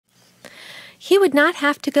He would not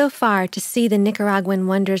have to go far to see the Nicaraguan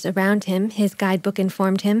wonders around him, his guidebook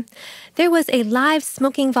informed him. There was a live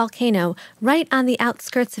smoking volcano right on the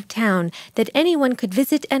outskirts of town that anyone could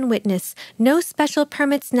visit and witness, no special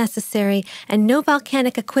permits necessary, and no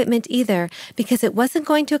volcanic equipment either, because it wasn't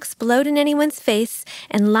going to explode in anyone's face,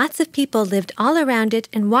 and lots of people lived all around it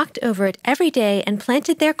and walked over it every day and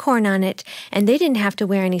planted their corn on it, and they didn't have to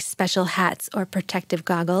wear any special hats or protective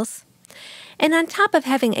goggles. And on top of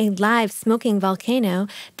having a live smoking volcano,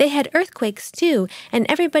 they had earthquakes too, and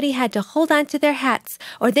everybody had to hold on to their hats,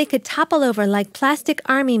 or they could topple over like plastic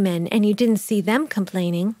army men, and you didn't see them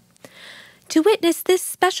complaining. To witness this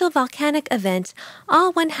special volcanic event,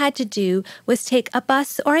 all one had to do was take a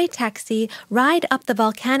bus or a taxi, ride up the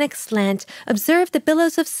volcanic slant, observe the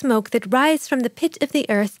billows of smoke that rise from the pit of the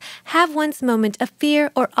earth, have one's moment of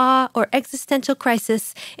fear or awe or existential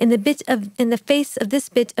crisis in the face of this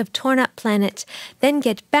bit of torn-up planet, then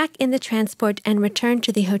get back in the transport and return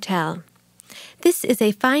to the hotel. This is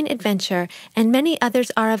a fine adventure, and many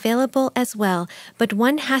others are available as well, but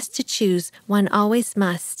one has to choose, one always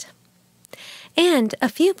must. And a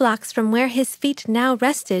few blocks from where his feet now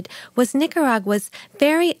rested was Nicaragua's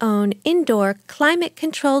very own indoor,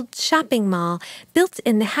 climate-controlled shopping mall, built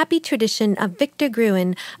in the happy tradition of Victor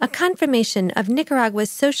Gruen, a confirmation of Nicaragua's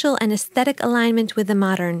social and aesthetic alignment with the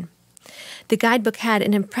modern. The guidebook had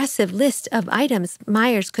an impressive list of items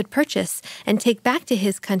Myers could purchase and take back to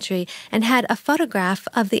his country, and had a photograph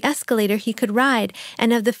of the escalator he could ride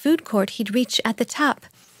and of the food court he'd reach at the top.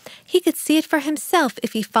 He could see it for himself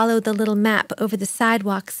if he followed the little map over the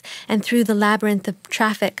sidewalks and through the labyrinth of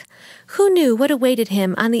traffic. Who knew what awaited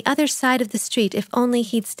him on the other side of the street if only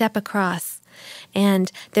he'd step across? And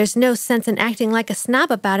there's no sense in acting like a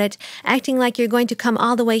snob about it, acting like you're going to come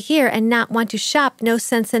all the way here and not want to shop, no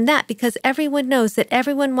sense in that, because everyone knows that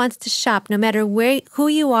everyone wants to shop, no matter who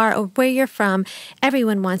you are or where you're from.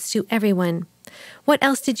 Everyone wants to, everyone. What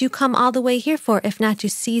else did you come all the way here for if not to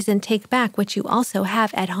seize and take back what you also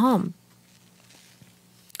have at home?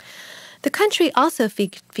 The country also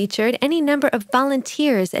featured any number of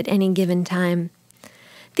volunteers at any given time.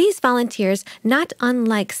 These volunteers, not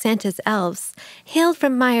unlike Santa's elves, hailed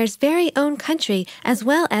from Myers' very own country as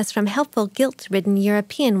well as from helpful guilt-ridden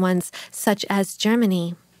European ones such as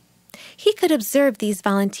Germany. He could observe these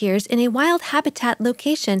volunteers in a wild habitat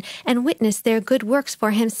location and witness their good works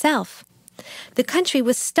for himself. The country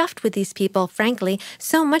was stuffed with these people, frankly,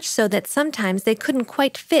 so much so that sometimes they couldn't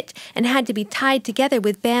quite fit and had to be tied together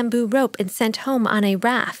with bamboo rope and sent home on a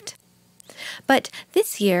raft. But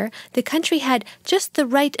this year, the country had just the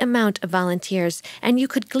right amount of volunteers, and you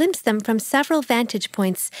could glimpse them from several vantage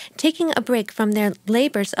points, taking a break from their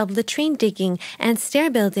labors of latrine digging and stair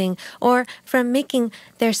building, or from making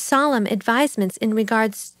their solemn advisements in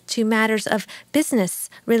regards to matters of business,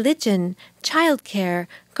 religion, childcare,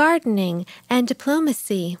 gardening, and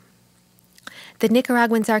diplomacy. The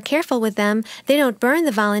Nicaraguans are careful with them. They don't burn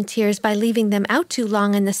the volunteers by leaving them out too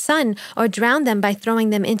long in the sun or drown them by throwing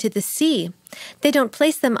them into the sea. They don't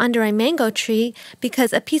place them under a mango tree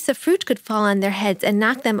because a piece of fruit could fall on their heads and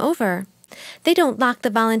knock them over. They don't lock the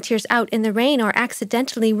volunteers out in the rain or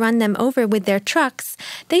accidentally run them over with their trucks.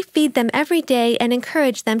 They feed them every day and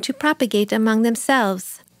encourage them to propagate among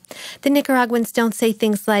themselves. The Nicaraguans don't say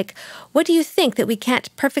things like, "What do you think, that we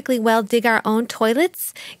can't perfectly well dig our own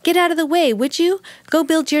toilets? Get out of the way, would you? Go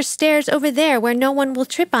build your stairs over there where no one will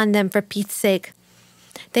trip on them, for Pete's sake."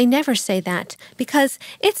 They never say that, because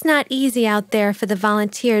it's not easy out there for the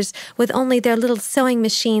volunteers with only their little sewing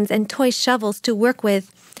machines and toy shovels to work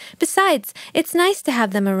with. Besides, it's nice to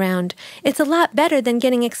have them around. It's a lot better than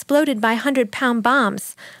getting exploded by 100-pound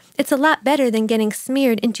bombs. It's a lot better than getting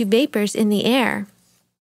smeared into vapors in the air.